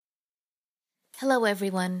Hello,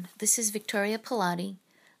 everyone. This is Victoria Pilati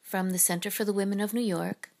from the Center for the Women of New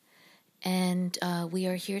York, and we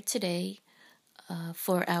are here today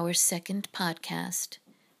for our second podcast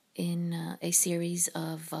in a series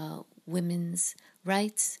of women's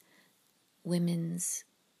rights, women's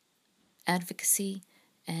advocacy,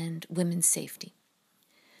 and women's safety.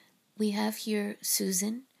 We have here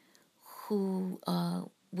Susan, who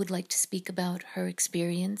would like to speak about her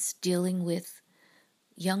experience dealing with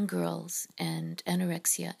young girls and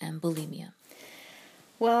anorexia and bulimia.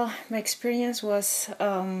 Well, my experience was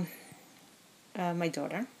my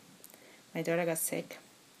daughter. My daughter got sick,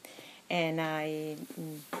 and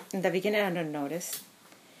in the beginning I didn't notice,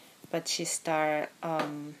 but she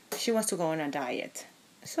wants to go on a diet.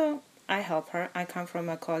 So I help her. I come from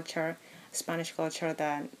a culture, Spanish culture,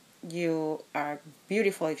 that you are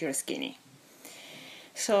beautiful if you're skinny.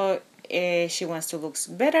 So she wants to look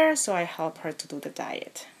better, so I help her to do the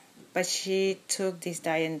diet. But she took this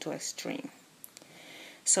diet into extreme.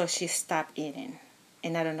 So she stopped eating,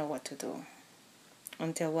 and I don't know what to do.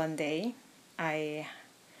 Until one day, I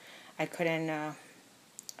couldn't,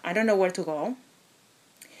 I don't know where to go.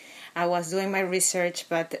 I was doing my research,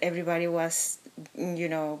 but everybody was,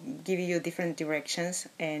 giving you different directions.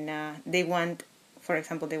 And they want, for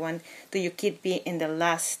example, do you keep being in the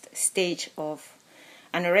last stage of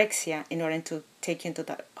anorexia in order to take you into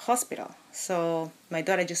the hospital? So my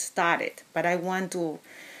daughter just started, but I want to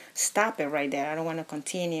stop it right there. I don't want to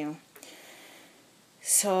continue.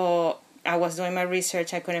 So I was doing my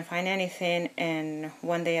research. I couldn't find anything. And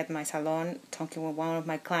one day at my salon, talking with one of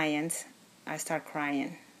my clients, I start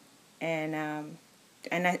crying. And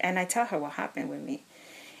I tell her what happened with me.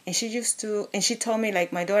 And she told me,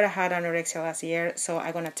 like, my daughter had anorexia last year, so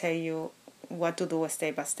I'm going to tell you what to do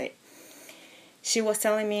step by step. She was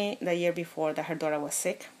telling me the year before that her daughter was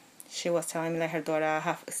sick. She was telling me that her daughter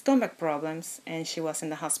had stomach problems and she was in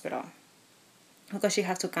the hospital because she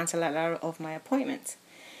had to cancel a lot of my appointments.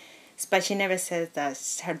 But she never said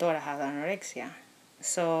that her daughter had anorexia.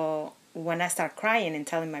 So when I start crying and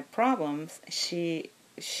telling my problems, she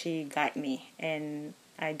got me, and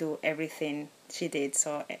I do everything she did.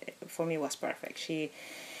 So for me, it was perfect. She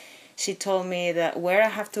told me that where I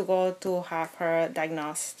have to go to have her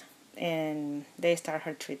diagnosed, and they start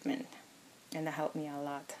her treatment, and that helped me a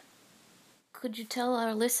lot. Could you tell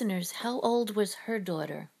our listeners, how old was her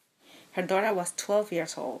daughter? Her daughter was 12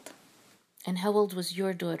 years old. And how old was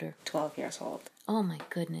your daughter? 12 years old. Oh, my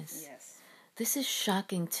goodness. Yes. This is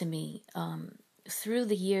shocking to me. Through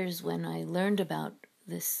the years when I learned about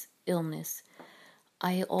this illness,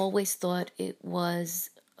 I always thought it was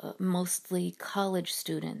mostly college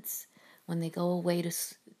students when they go away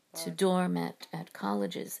to dorm at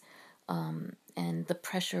colleges, and the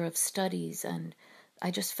pressure of studies, and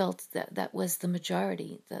I just felt that was the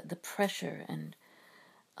majority, the pressure and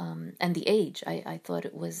the age. I thought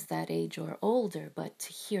it was that age or older, but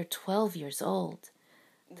to hear 12 years old,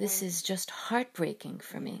 this is just heartbreaking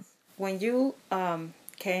for me. When you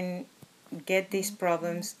can get these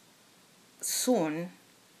problems soon,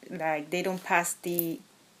 like they don't pass the,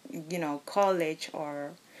 college,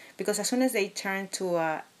 or because as soon as they turn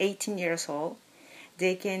to 18 years old,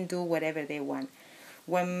 they can do whatever they want.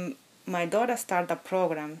 When my daughter started the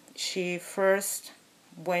program, she first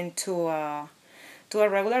went to a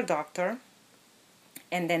regular doctor,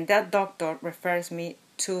 and then that doctor refers me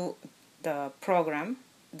to the program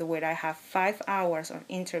where I have 5 hours of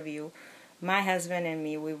interview. My husband and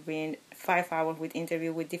me, we've been 5 hours with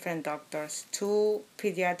interview with different doctors, 2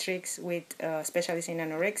 pediatrics with specialists in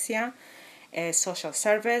anorexia, social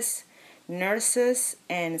service, nurses,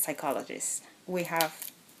 and psychologists. We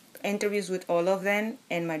have interviews with all of them,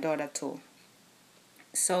 and my daughter too.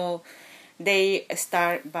 So they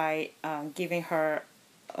start by giving her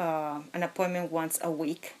an appointment once a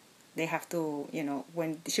week. They have to,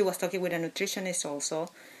 when she was talking with a nutritionist also,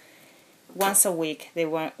 once a week they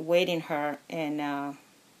were weighing her and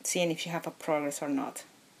seeing if she have a progress or not.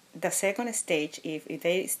 The second stage, if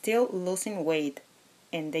they still losing weight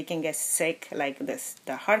and they can get sick, like this,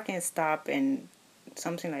 the heart can stop and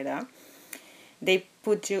something like that, they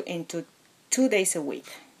put you into 2 days a week.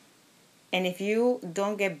 And if you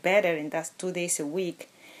don't get better in that 2 days a week,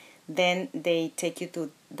 then they take you to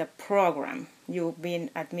the program. You've been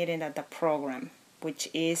admitted at the program, which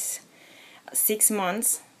is 6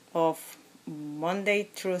 months of Monday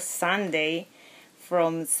through Sunday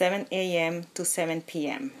from 7 a.m. to 7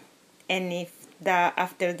 p.m. And if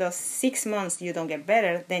after those 6 months you don't get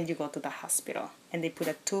better, then you go to the hospital and they put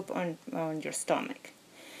a tube on your stomach.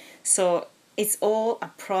 So it's all a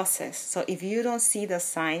process. So if you don't see the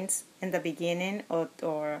signs in the beginning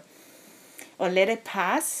or let it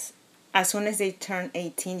pass, as soon as they turn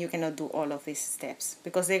 18, you cannot do all of these steps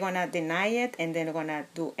because they're going to deny it and they're going to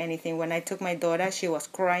do anything. When I took my daughter, she was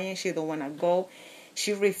crying. She don't want to go.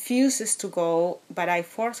 She refuses to go, but I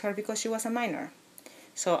forced her because she was a minor.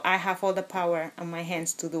 So I have all the power on my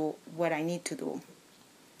hands to do what I need to do.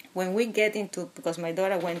 When we get into, because my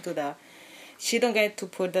daughter went to she don't get to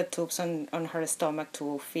put the tubes on her stomach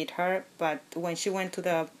to feed her, but when she went to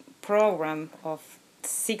the program of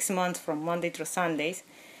 6 months from Monday through Sundays,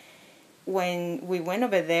 when we went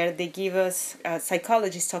over there, they give us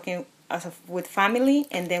psychologists talking with family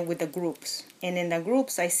and then with the groups. And in the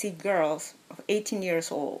groups, I see girls of 18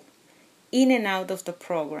 years old in and out of the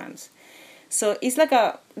programs. So it's like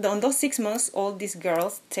on those 6 months, all these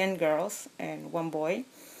girls, 10 girls and 1 boy,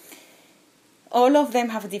 all of them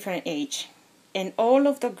have a different age. And all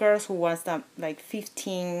of the girls who was like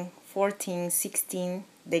 15, 14, 16,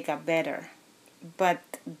 they got better. But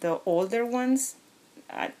the older ones,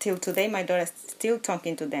 till today, my daughter's still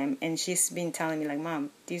talking to them, and she's been telling me, like,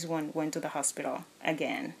 Mom, this one went to the hospital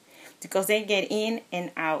again. Because they get in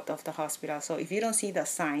and out of the hospital. So if you don't see the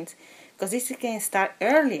signs, because this can start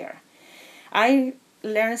earlier. I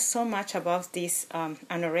learned so much about this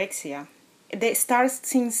anorexia. They start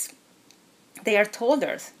since they are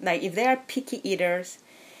toddlers. Like, if they are picky eaters,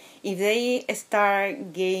 if they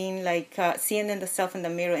start getting, like, seeing themselves in the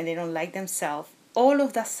mirror and they don't like themselves, all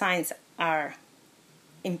of the signs are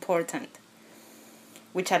important,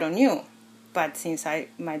 which I don't knew. But since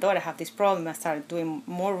my daughter have this problem, I started doing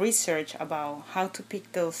more research about how to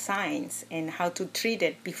pick those signs and how to treat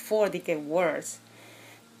it before they get worse.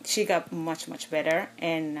 She got much, much better,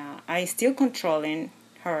 and I still controlling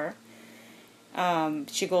her.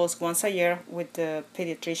 She goes once a year with the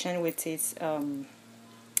pediatrician, which is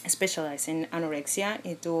specialized in anorexia.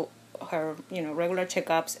 He do her, regular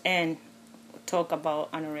checkups and talk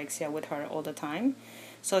about anorexia with her all the time.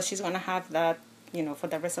 So she's gonna have that, for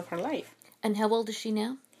the rest of her life. And how old is she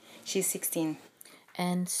now? She's 16.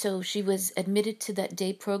 And so she was admitted to that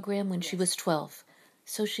day program when she was 12.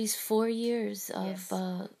 So she's 4 years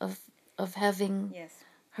of having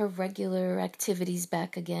her regular activities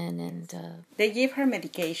back again, and they give her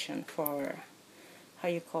medication for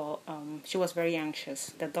she was very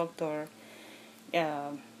anxious. The doctor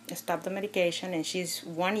stopped the medication, and she's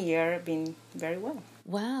 1 year been very well.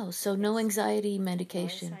 Wow! So no anxiety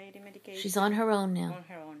medication. No anxiety medication. She's on her own now. On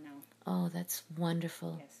her own now. Oh, that's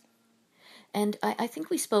wonderful. Yes. And I think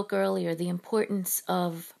we spoke earlier the importance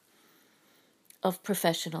of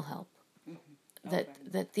professional help. Mm-hmm.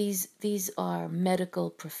 That these are medical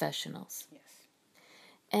professionals. Yes.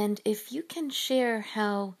 And if you can share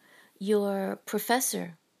how your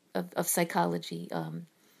professor of psychology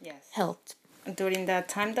helped. During that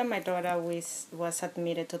time that my daughter was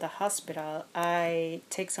admitted to the hospital, I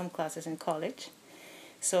take some classes in college.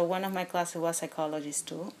 So one of my classes was psychologist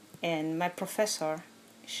too. And my professor,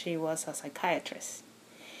 she was a psychiatrist.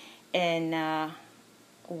 And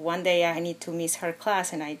one day I need to miss her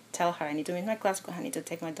class, and I tell her I need to miss my class because I need to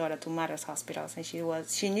take my daughter to Matters Hospital. And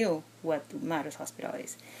she knew what Matters Hospital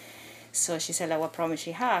is. So she said, like, what problem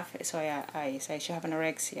she have? So I said, she have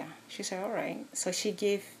anorexia. She said, all right. So she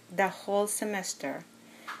gave the whole semester.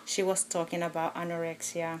 She was talking about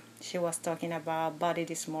anorexia. She was talking about body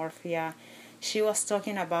dysmorphia. She was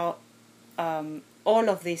talking about all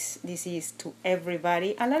of this disease to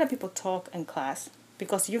everybody. A lot of people talk in class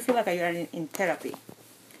because you feel like you are in therapy.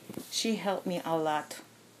 She helped me a lot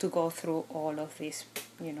to go through all of these,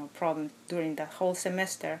 problems during the whole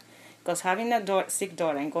semester. Because having a sick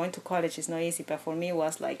daughter and going to college is not easy. But for me, it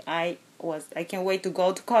was like I can't wait to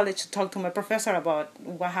go to college to talk to my professor about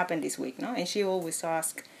what happened this week, no? And she always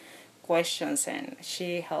asks questions, and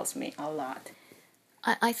she helps me a lot.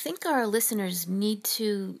 I think our listeners need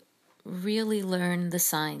to really learn the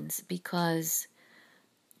signs, because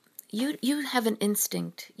you have an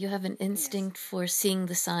instinct. You have an instinct for seeing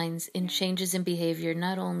the signs in changes in behavior,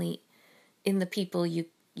 not only in the people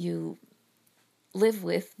you live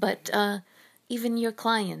with, but even your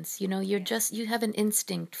clients. You have an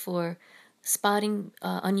instinct for spotting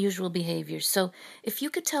unusual behaviors. So if you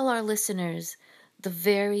could tell our listeners the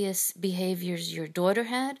various behaviors your daughter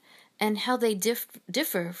had and how they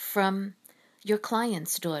differ from your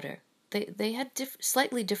client's daughter. They had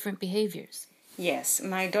slightly different behaviors. Yes,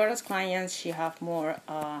 my daughter's clients, she have more,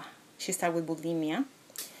 she started with bulimia.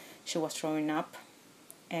 She was throwing up,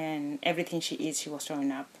 and everything she eats, she was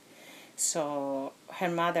throwing up. So her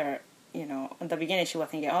mother, in the beginning, she was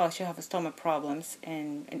thinking, oh, she have stomach problems,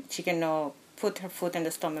 and she cannot put her foot in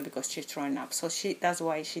the stomach because she's throwing up. So that's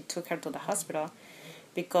why she took her to the hospital,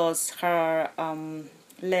 because her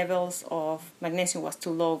levels of magnesium was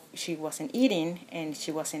too low. She wasn't eating and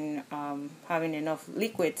she wasn't having enough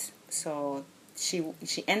liquids, so she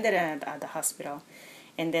ended up at the hospital.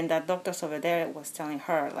 And then that doctors over there was telling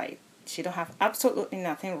her, like, she don't have absolutely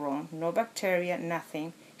nothing wrong, no bacteria,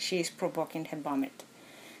 nothing. She is provoking her vomit.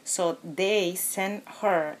 So they sent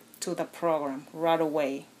her to the program right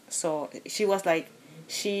away. So she was like,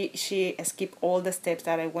 she skipped all the steps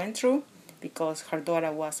that I went through because her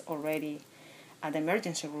daughter was already at the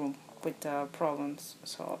emergency room with the problems.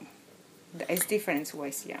 So it's different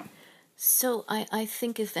ways, yeah. So I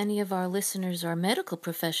think if any of our listeners are medical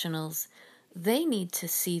professionals, they need to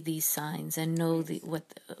see these signs and know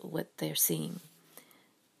what they're seeing,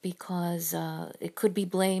 because it could be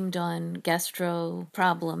blamed on gastro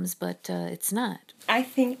problems, but it's not. I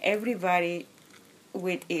think everybody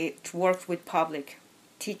with it works with public,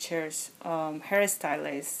 teachers,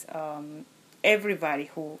 hairstylists, everybody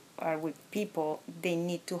who are with people. They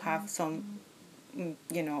need to have some,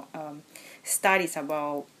 studies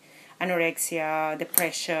about anorexia,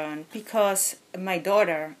 depression, because my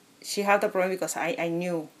daughter, she had the problem because I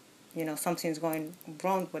knew, something's going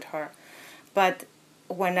wrong with her. But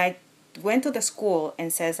when I went to the school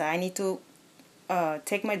and says I need to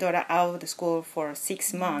take my daughter out of the school for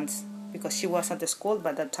 6 months because she was at the school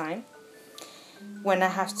by that time, when I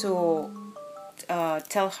have to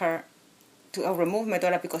tell her to remove my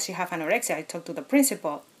daughter because she have anorexia, I talked to the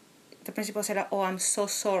principal. The principal said, "Oh, I'm so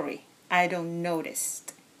sorry. I don't notice."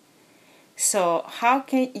 So how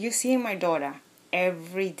can you see my daughter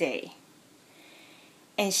every day?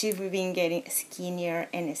 And she's been getting skinnier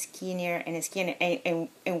and skinnier and skinnier.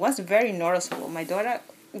 And what's very noticeable, my daughter,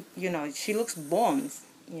 she looks bones,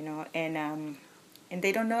 and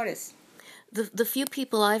they don't notice. The few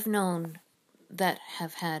people I've known that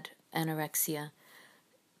have had anorexia,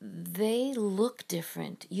 they look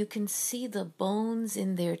different. You can see the bones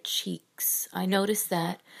in their cheeks. I noticed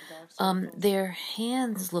that. Their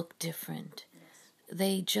hands look different.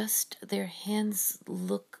 Their hands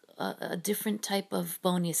look a different type of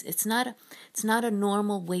boniness. It's not a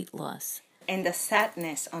normal weight loss. And the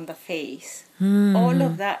sadness on the face, all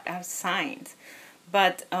of that are signs.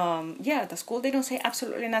 But the school, they don't say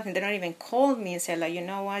absolutely nothing. They don't even call me and say, like, you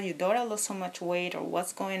know what, your daughter lost so much weight, or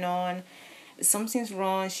what's going on, something's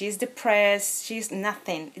wrong, she's depressed, she's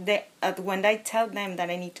nothing. When I tell them that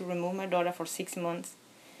I need to remove my daughter for 6 months,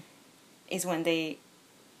 is when they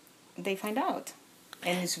find out.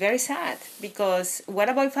 And it's very sad, because what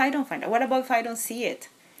about if I don't find out? What about if I don't see it?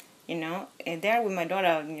 And they're with my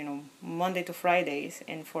daughter, Monday to Fridays,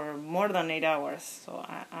 and for more than 8 hours. So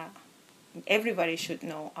everybody should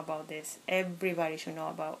know about this. Everybody should know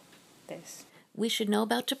about this. We should know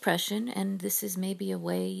about depression, and this is maybe a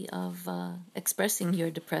way of expressing your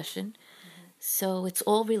depression. Mm-hmm. So it's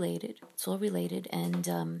all related.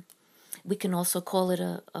 And we can also call it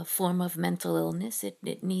a form of mental illness.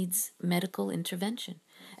 It needs medical intervention.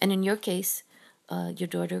 And in your case, your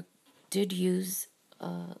daughter did use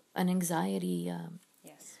an anxiety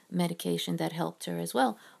medication that helped her as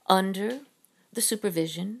well, under the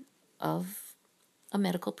supervision of a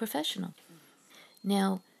medical professional.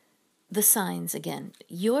 Now, the signs again.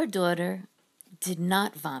 Your daughter did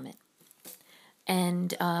not vomit,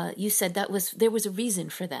 and you said there was a reason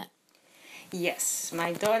for that. Yes,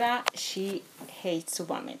 my daughter, she hates to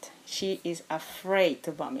vomit. She is afraid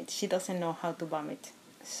to vomit. She doesn't know how to vomit.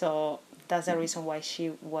 So that's the reason why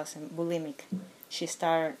she wasn't bulimic. She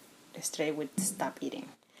started straight with stop eating.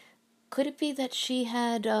 Could it be that she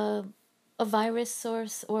had a virus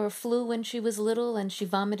or a flu when she was little, and she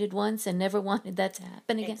vomited once and never wanted that to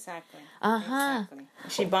happen again? Exactly. Exactly.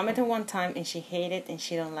 She vomited one time and she hated it and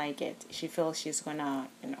she don't like it. She feels she's gonna,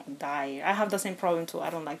 die. I have the same problem too. I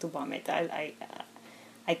don't like to vomit. I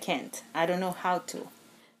can't. I don't know how to.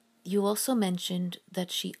 You also mentioned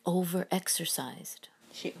that she over-exercised.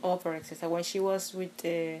 She over-exercised. When she was with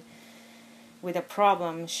a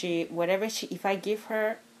problem, if I give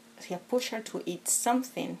her, if I push her to eat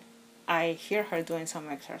something, I hear her doing some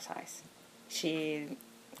exercise. She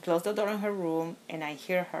closed the door in her room, and I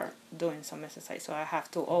hear her doing some exercise. So I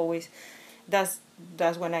have to always. That's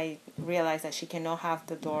when I realized that she cannot have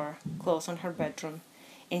the door closed on her bedroom,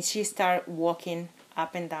 and she started walking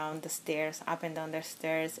up and down the stairs,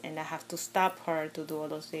 and I have to stop her to do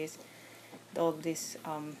all this.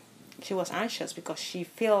 She was anxious because she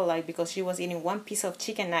felt like because she was eating one piece of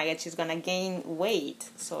chicken nugget, she's gonna gain weight.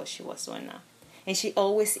 So she was doing that. And she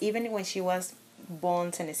always, even when she was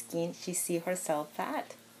bones and skin, she see herself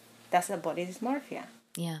fat. That's the body dysmorphia.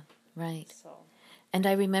 Yeah, right. And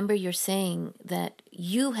I remember you're saying that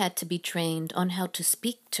you had to be trained on how to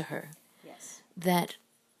speak to her. Yes. That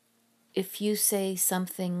if you say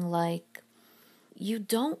something like, you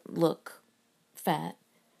don't look fat,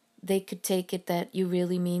 they could take it that you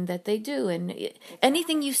really mean that they do. And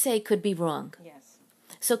anything you say could be wrong. Yes.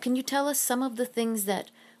 So can you tell us some of the things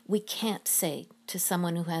that we can't say to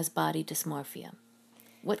someone who has body dysmorphia?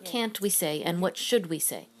 What can't we say and what should we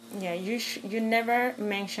say? Yeah, you never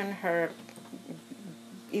mention her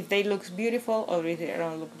if they look beautiful or if they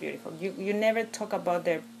don't look beautiful. You never talk about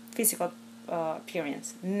their physical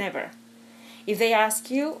appearance. Never. If they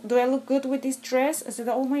ask you, do I look good with this dress? I said,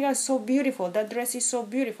 oh my God, so beautiful. That dress is so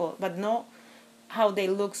beautiful. But not how they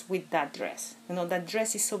looks with that dress. That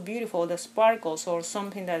dress is so beautiful, the sparkles or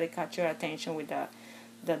something that they catch your attention with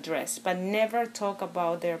the dress. But never talk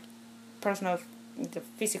about their personal, the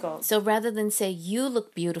physical. So rather than say, you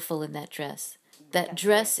look beautiful in that dress, that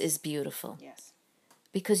dress is beautiful. Yes.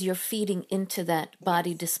 Because you're feeding into that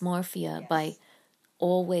body dysmorphia by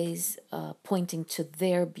always pointing to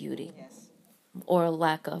their beauty. Yes. Or a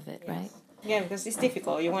lack of it, right? Yeah, because it's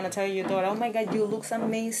difficult. You want to tell your daughter, oh my God, you look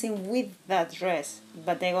amazing with that dress.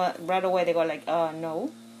 But they go, right away, they go like,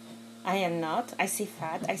 no, I am not. I see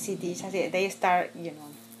fat. I see this. They start,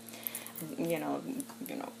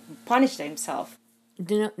 punish themselves.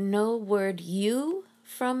 No word you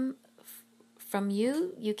from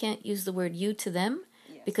you. You can't use the word you to them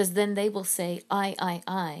because then they will say I.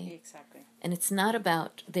 Exactly. And it's not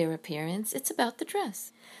about their appearance. It's about the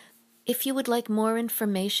dress. If you would like more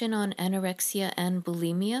information on anorexia and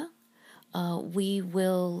bulimia, we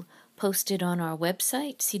will post it on our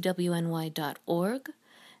website, cwny.org.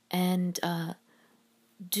 And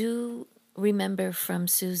do remember from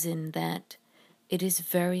Susan that it is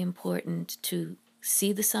very important to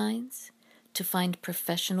see the signs, to find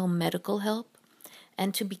professional medical help,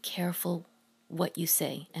 and to be careful what you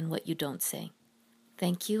say and what you don't say.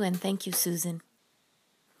 Thank you, and thank you, Susan.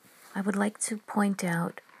 I would like to point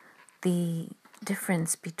out the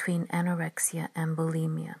difference between anorexia and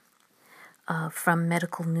bulimia from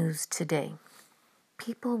Medical News Today.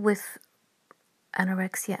 People with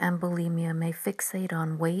anorexia and bulimia may fixate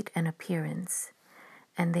on weight and appearance,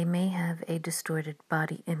 and they may have a distorted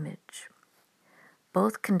body image.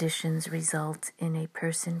 Both conditions result in a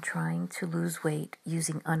person trying to lose weight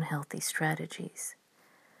using unhealthy strategies.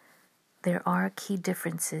 There are key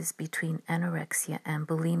differences between anorexia and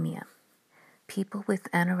bulimia. People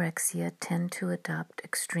with anorexia tend to adopt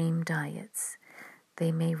extreme diets. They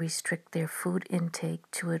may restrict their food intake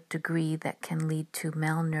to a degree that can lead to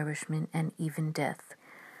malnourishment and even death.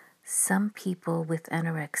 Some people with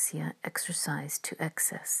anorexia exercise to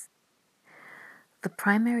excess. The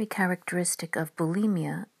primary characteristic of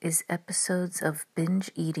bulimia is episodes of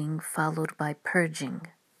binge eating followed by purging.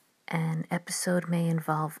 An episode may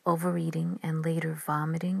involve overeating and later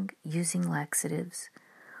vomiting, using laxatives,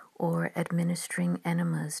 or administering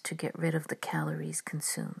enemas to get rid of the calories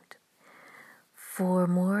consumed. For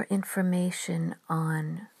more information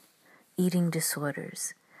on eating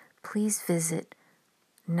disorders, please visit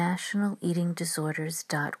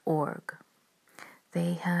nationaleatingdisorders.org.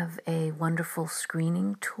 They have a wonderful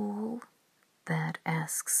screening tool that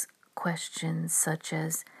asks questions such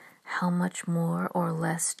as, how much more or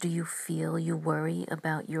less do you feel you worry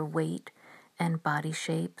about your weight and body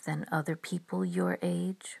shape than other people your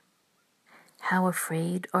age? How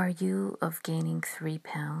afraid are you of gaining 3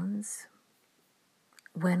 pounds?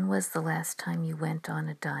 When was the last time you went on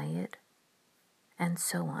a diet? And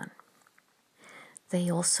so on. They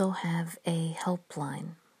also have a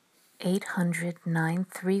helpline,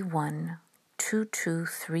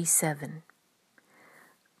 800-931-2237.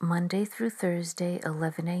 Monday through Thursday,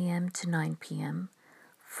 11 a.m. to 9 p.m.,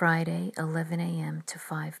 Friday, 11 a.m. to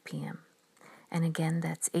 5 p.m. And again,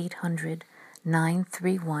 that's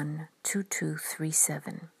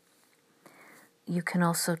 800-931-2237. You can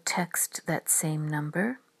also text that same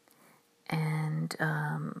number, and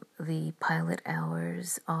the pilot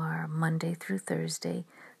hours are Monday through Thursday,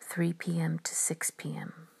 3 p.m. to 6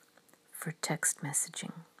 p.m. for text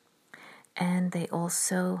messaging. And they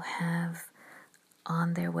also have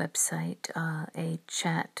on their website a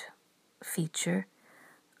chat feature.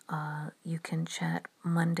 You can chat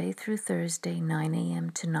Monday through Thursday, 9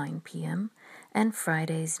 a.m. to 9 p.m., and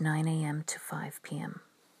Fridays, 9 a.m. to 5 p.m.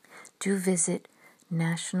 Do visit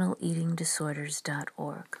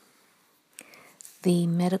nationaleatingdisorders.org. The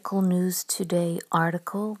Medical News Today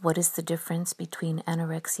article, What is the Difference Between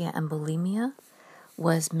Anorexia and Bulimia?,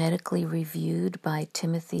 was medically reviewed by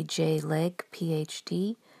Timothy J. Legg,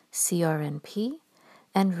 Ph.D., CRNP,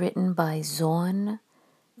 and written by Zorn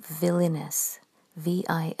Villines,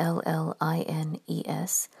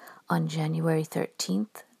 Villines, on January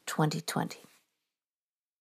 13th, 2020.